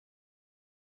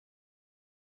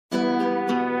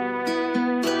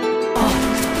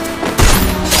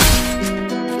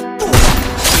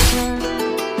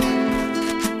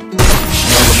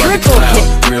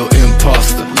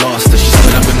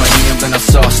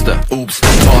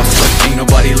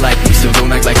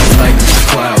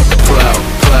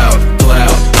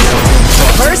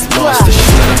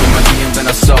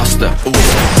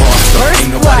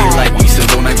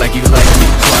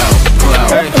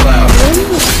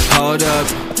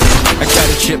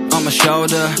my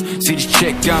shoulder. See this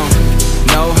chick gone,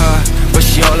 know her, but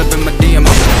she all up in my DM.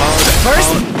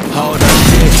 Hold up,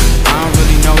 shit. I don't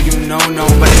really know you, no,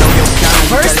 but I know your kind.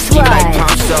 You gotta ski like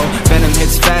Palm, so venom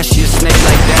hits fast. She a snake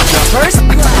like that, so first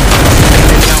blood.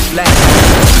 I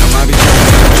might be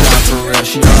trying for real.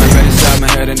 She already inside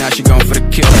my head and now she going for the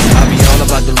kill. I be all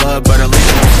about the love, but her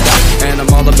leash won't stop. And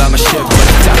I'm all about my shit, but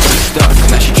the top is stuck.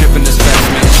 Now she tripping this fast,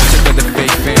 man. She took with the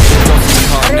fake fan. She goes to me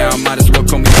hard now, might as well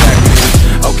call me back, man.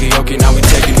 Okay, now we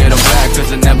taking it all back,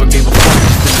 cause I never gave a fuck,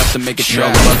 just enough to make it show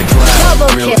above the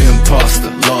cloud. Real imposter,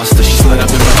 lost her. She slid up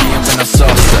in my DMs and I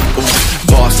sauced her. Ooh,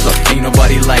 boss up, ain't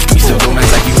nobody like me, so don't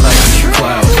act like you like me.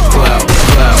 Cloud,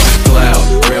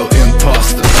 real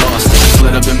imposter, lost her. She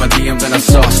slid up in my DMs and I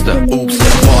sauced her. Oops,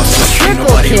 boss up, ain't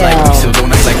nobody like me, so don't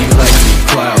act like you like me.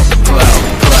 Cloud.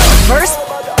 First,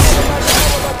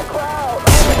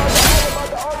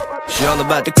 she all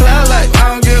about the cloud.